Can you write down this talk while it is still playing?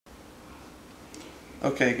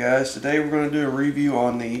Okay guys, today we're going to do a review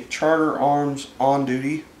on the Charter Arms On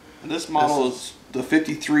Duty. And this model is the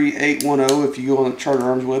 53810 if you go on the Charter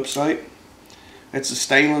Arms website. It's a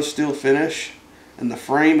stainless steel finish and the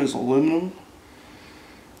frame is aluminum.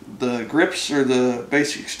 The grips are the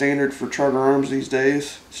basic standard for Charter Arms these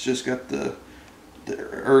days. It's just got the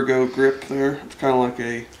ergo grip there. It's kind of like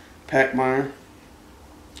a Packmeyer.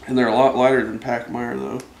 And they're a lot lighter than Packmeyer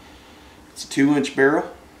though. It's a 2-inch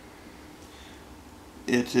barrel.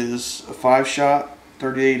 It is a 5-shot,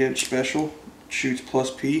 38-inch special. Shoots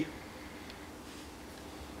 +P.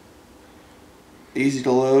 Easy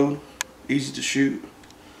to load, easy to shoot.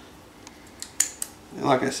 And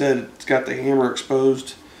like I said, it's got the hammer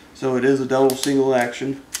exposed, so it is a double single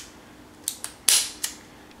action.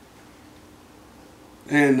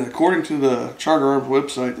 And according to the Charter Arms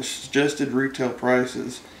website, the suggested retail price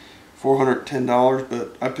is $410,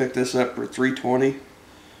 but I picked this up for $320.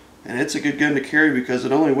 And it's a good gun to carry because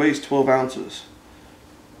it only weighs 12 ounces.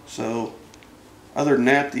 So, other than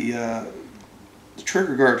that, the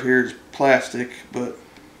trigger guard here is plastic, but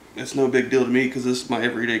it's no big deal to me because this is my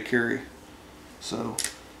everyday carry. So,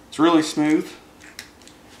 it's really smooth.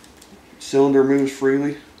 Cylinder moves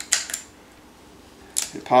freely.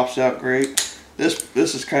 It pops out great. This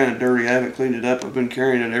is kind of dirty. I haven't cleaned it up. I've been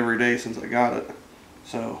carrying it every day since I got it.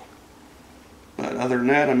 So. But other than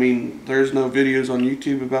that, I mean, there's no videos on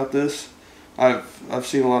YouTube about this. I've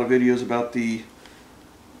seen a lot of videos about the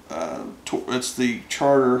it's the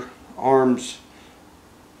Charter Arms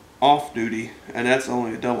Off Duty, and that's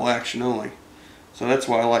only a double action only. So that's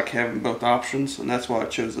why I like having both options, and that's why I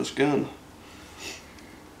chose this gun.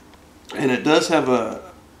 And it does have the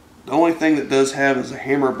only thing that does have is a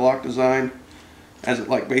hammer block design, as it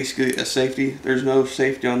like basically a safety. There's no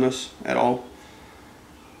safety on this at all.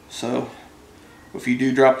 So if you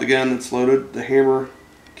do drop the gun that's loaded, the hammer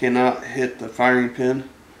cannot hit the firing pin.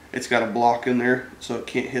 It's got a block in there, so it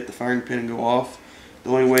can't hit the firing pin and go off. The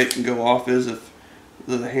only way it can go off is if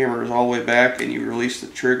the hammer is all the way back and you release the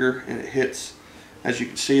trigger and it hits. As you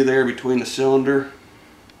can see there between the cylinder,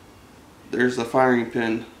 there's the firing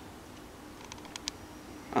pin.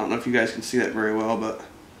 I don't know if you guys can see that very well, but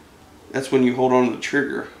that's when you hold on to the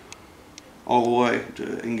trigger all the way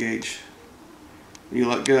to engage. When you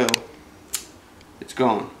let go, it's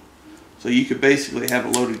gone. So you could basically have a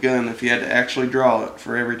loaded gun if you had to actually draw it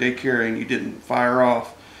for everyday carry and you didn't fire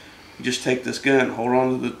off. You just take this gun, hold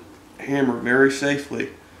on to the hammer very safely,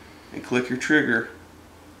 and click your trigger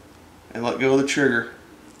and let go of the trigger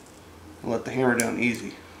and let the hammer down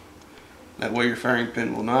easy. That way your firing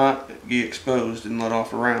pin will not be exposed and let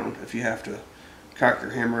off a round if you have to cock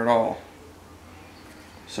your hammer at all.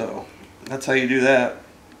 So that's how you do that.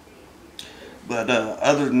 But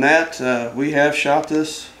other than that, we have shot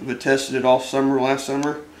this. We tested it all summer, last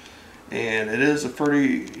summer, and it is a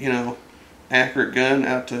pretty, accurate gun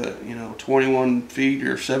out to, 21 feet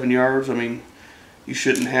or 7 yards. I mean, you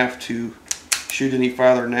shouldn't have to shoot any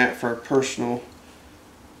farther than that for a personal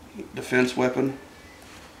defense weapon.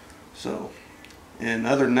 So, and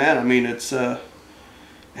other than that, I mean, it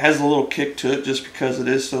has a little kick to it just because it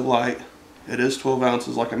is so light. It is 12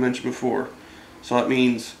 ounces, like I mentioned before. So that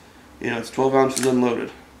means, it's 12 ounces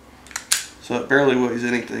unloaded. So it barely weighs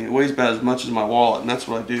anything. It weighs about as much as my wallet, and that's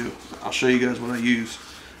what I do. I'll show you guys what I use.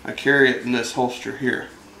 I carry it in this holster here.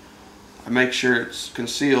 I make sure it's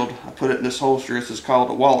concealed. I put it in this holster. This is called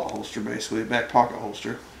a wallet holster, basically, a back pocket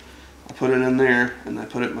holster. I put it in there, and I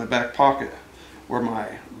put it in my back pocket where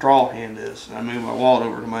my draw hand is. And I move my wallet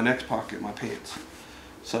over to my next pocket, my pants.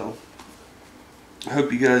 So, I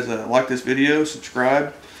hope you guys like this video.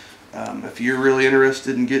 Subscribe. If you're really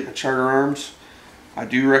interested in getting a Charter Arms, I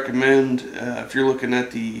do recommend, if you're looking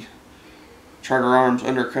at the Charter Arms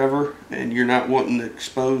Undercover and you're not wanting the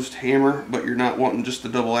exposed hammer, but you're not wanting just the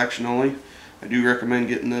double action only, I do recommend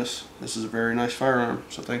getting this. This is a very nice firearm.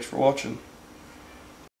 So thanks for watching.